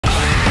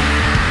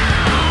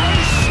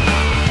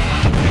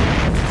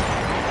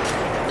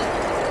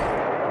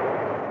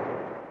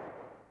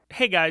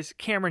Hey guys,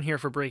 Cameron here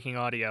for Breaking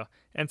Audio,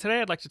 and today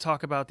I'd like to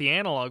talk about the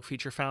analog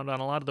feature found on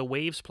a lot of the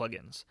Waves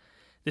plugins.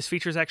 This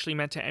feature is actually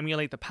meant to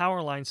emulate the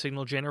power line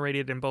signal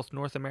generated in both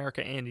North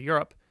America and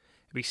Europe.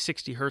 It'd be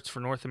 60 Hz for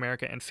North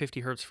America and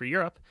 50 Hz for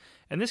Europe,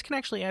 and this can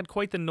actually add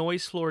quite the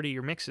noise floor to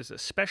your mixes,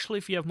 especially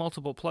if you have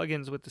multiple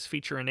plugins with this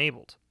feature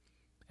enabled.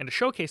 And to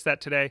showcase that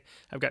today,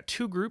 I've got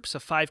two groups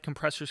of 5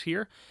 compressors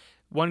here,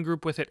 one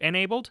group with it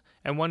enabled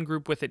and one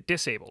group with it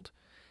disabled.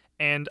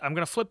 And I'm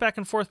going to flip back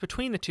and forth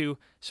between the two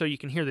so you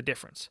can hear the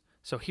difference.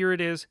 So here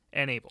it is,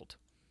 enabled.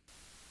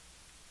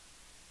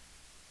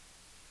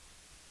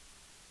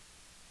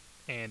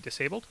 And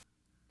disabled.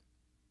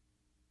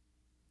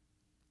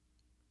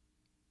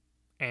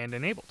 And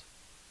enabled.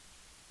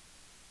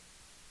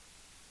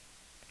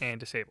 And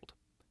disabled.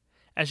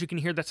 As you can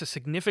hear, that's a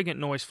significant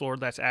noise floor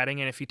that's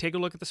adding, and if you take a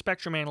look at the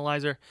spectrum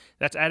analyzer,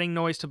 that's adding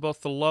noise to both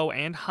the low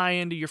and high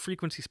end of your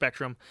frequency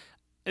spectrum.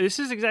 This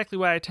is exactly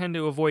why I tend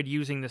to avoid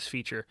using this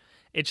feature.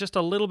 It's just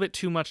a little bit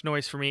too much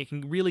noise for me. It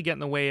can really get in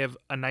the way of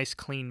a nice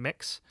clean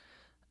mix.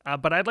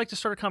 But I'd like to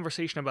start a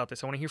conversation about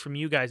this. I want to hear from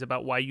you guys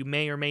about why you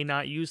may or may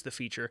not use the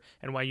feature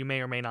and why you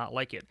may or may not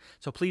like it.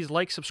 So please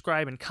like,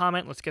 subscribe, and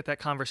comment. Let's get that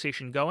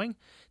conversation going.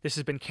 This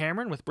has been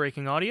Cameron with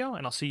Breaking Audio,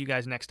 and I'll see you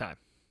guys next time.